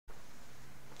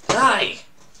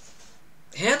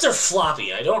Hands are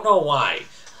floppy. I don't know why.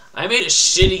 I made a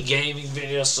shitty gaming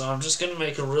video, so I'm just gonna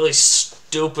make a really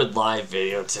stupid live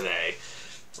video today.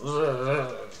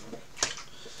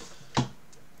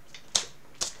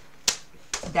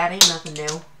 That ain't nothing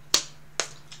new.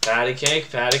 Patty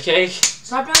cake, patty cake.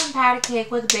 Stop doing patty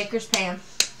cake with a baker's pan.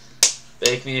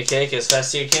 Bake me a cake as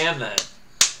fast as you can, then.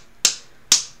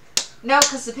 No,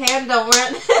 because the pan don't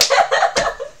run.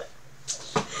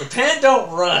 The pan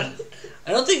don't run. I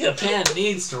don't think the pan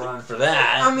needs to run for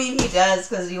that. I mean, he does,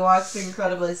 because he walks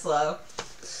incredibly slow.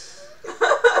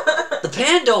 The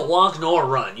pan don't walk nor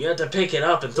run. You have to pick it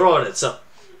up and throw it at something.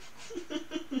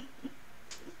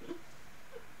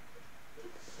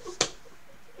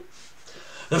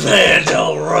 The pan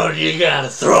don't run. You gotta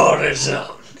throw it at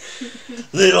something.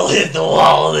 Then it'll hit the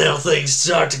wall and then things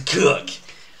start to cook.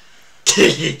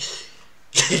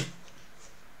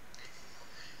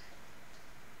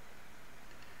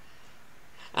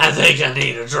 I think I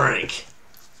need a drink.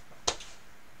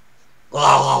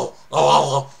 Oh,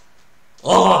 oh,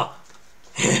 oh,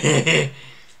 oh.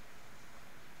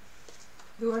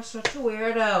 You are such a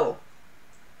weirdo.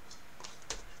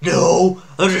 No,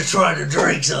 I'm just trying to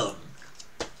drink something.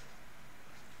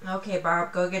 Okay,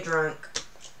 Bob, go get drunk.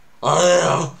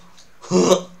 I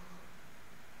am.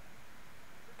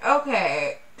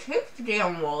 Okay, take the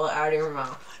damn wallet out of your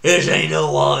mouth. This ain't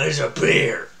no wine, it's a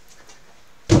beer.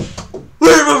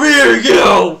 Where'd my beer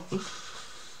go?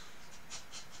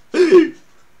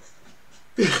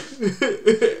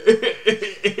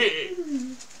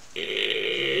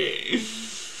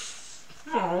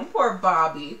 Oh, poor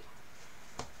Bobby.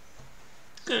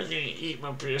 I'm gonna eat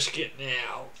my biscuit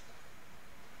now.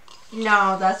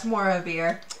 No, that's more of a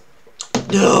beer.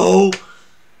 No,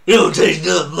 it don't taste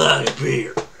nothing like a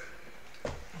beer.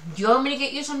 Do you want me to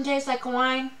get you some taste like a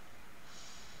wine?